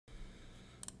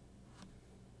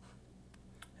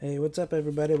Hey, what's up,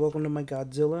 everybody? Welcome to my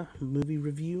Godzilla movie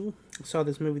review. I saw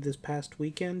this movie this past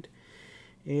weekend,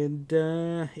 and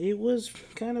it was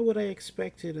kind of what I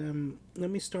expected. Let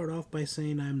me start off by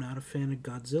saying I'm not a fan of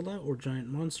Godzilla or giant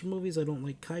monster movies. I don't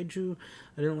like kaiju.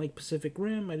 I didn't like Pacific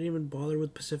Rim. I didn't even bother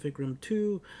with Pacific Rim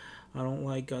 2. I don't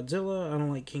like Godzilla. I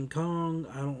don't like King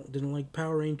Kong. Didn't like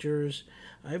Power Rangers.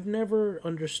 I've never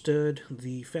understood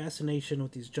the fascination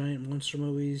with these giant monster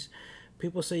movies.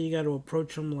 People say you got to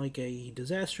approach them like a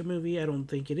disaster movie. I don't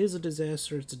think it is a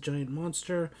disaster. It's a giant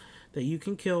monster that you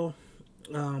can kill.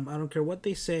 I don't care what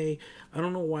they say. I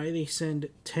don't know why they send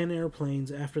 10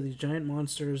 airplanes after these giant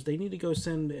monsters. They need to go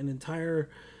send an entire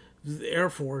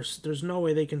Air Force. There's no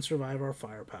way they can survive our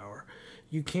firepower.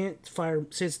 You can't fire.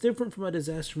 See, it's different from a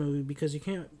disaster movie because you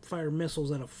can't fire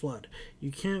missiles at a flood.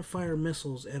 You can't fire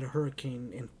missiles at a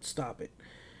hurricane and stop it.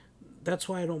 That's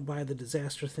why I don't buy the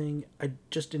disaster thing. I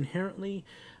just inherently,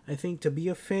 I think to be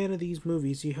a fan of these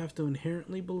movies, you have to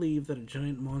inherently believe that a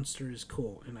giant monster is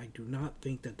cool, and I do not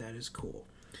think that that is cool.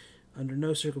 Under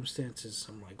no circumstances,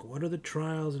 I'm like, what are the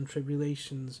trials and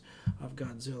tribulations of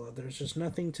Godzilla? There's just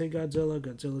nothing to Godzilla.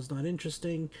 Godzilla's not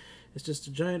interesting. It's just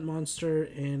a giant monster,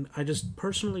 and I just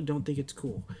personally don't think it's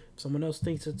cool. If someone else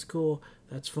thinks it's cool,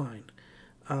 that's fine.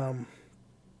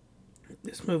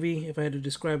 This movie, if I had to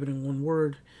describe it in one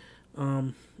word,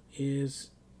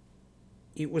 is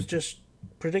it was just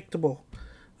predictable.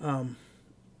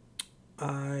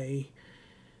 I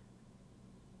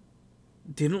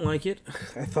didn't like it.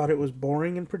 I thought it was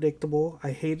boring and predictable.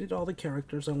 I hated all the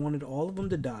characters. I wanted all of them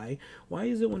to die. Why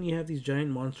is it when you have these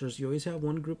giant monsters, you always have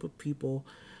one group of people?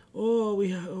 They're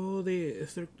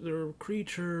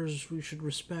creatures. We should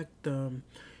respect them.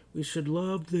 We should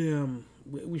love them.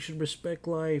 We should respect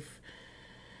life.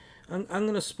 I'm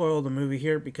gonna spoil the movie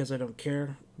here because I don't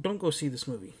care. Don't go see this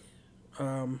movie.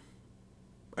 I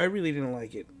really didn't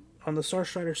like it. On the Star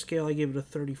Strider scale, I gave it a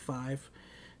 35,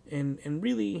 and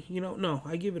really, no,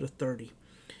 I give it a 30.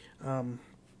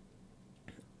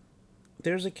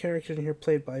 There's a character in here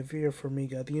played by Vera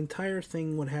Farmiga. The entire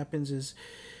thing, what happens is,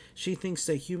 she thinks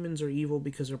that humans are evil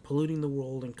because they're polluting the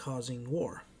world and causing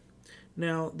war.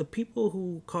 Now, the people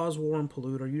who cause war and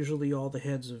pollute are usually all the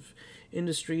heads of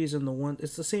industries and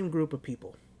it's the same group of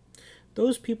people.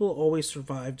 Those people always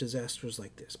survive disasters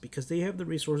like this because they have the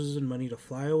resources and money to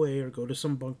fly away or go to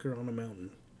some bunker on a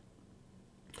mountain.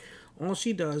 All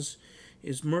she does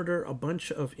is murder a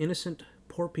bunch of innocent,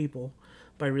 poor people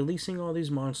by releasing all these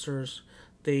monsters.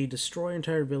 They destroy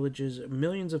entire villages.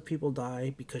 Millions of people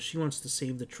die because she wants to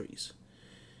save the trees.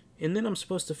 And then I'm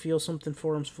supposed to feel something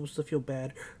for her. I'm supposed to feel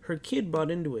bad. Her kid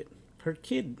bought into it. Her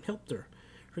kid helped her.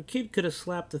 Her kid could have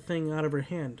slapped the thing out of her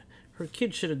hand. Her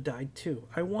kid should have died too.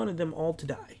 I wanted them all to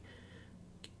die.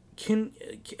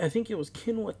 I think it was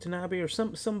Ken Watanabe or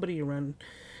somebody around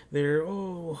there.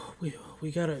 Oh,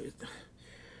 we gotta.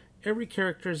 Every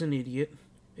character is an idiot,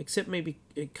 except maybe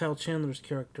Kyle Chandler's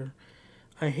character.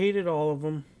 I hated all of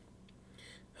them.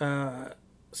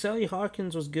 Sally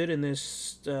Hawkins was good in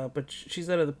this, but she's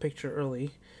out of the picture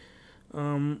early.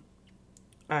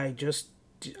 I just,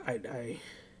 I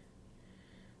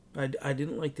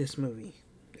didn't like this movie.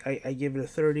 I give it a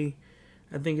 30.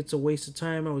 I think it's a waste of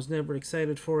time. I was never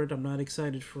excited for it. I'm not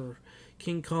excited for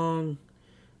King Kong.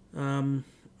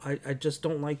 I just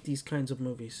don't like these kinds of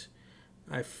movies.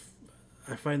 I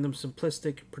find them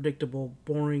simplistic, predictable,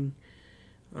 boring.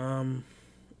 I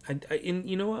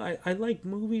like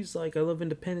movies, like I love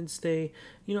Independence Day.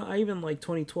 I even like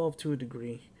 2012 to a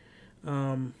degree.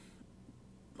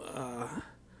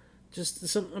 Just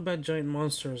something about giant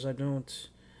monsters I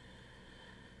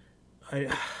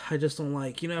just don't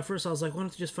like. At first I was like, why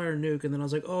don't you just fire a nuke? And then I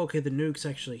was like, oh, okay, the nukes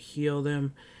actually heal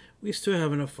them. We still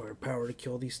have enough firepower to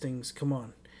kill these things. Come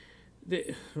on.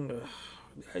 It's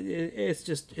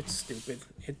stupid.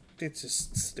 It's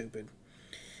just stupid.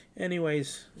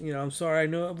 Anyways, I'm sorry. I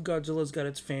know Godzilla's got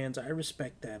its fans. I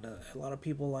respect that. A lot of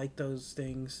people like those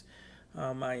things.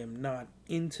 I am not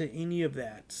into any of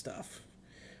that stuff.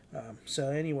 So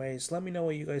anyways, let me know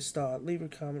what you guys thought. Leave a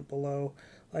comment below,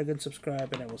 like and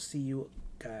subscribe, and I will see you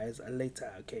guys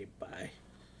later. Okay, bye.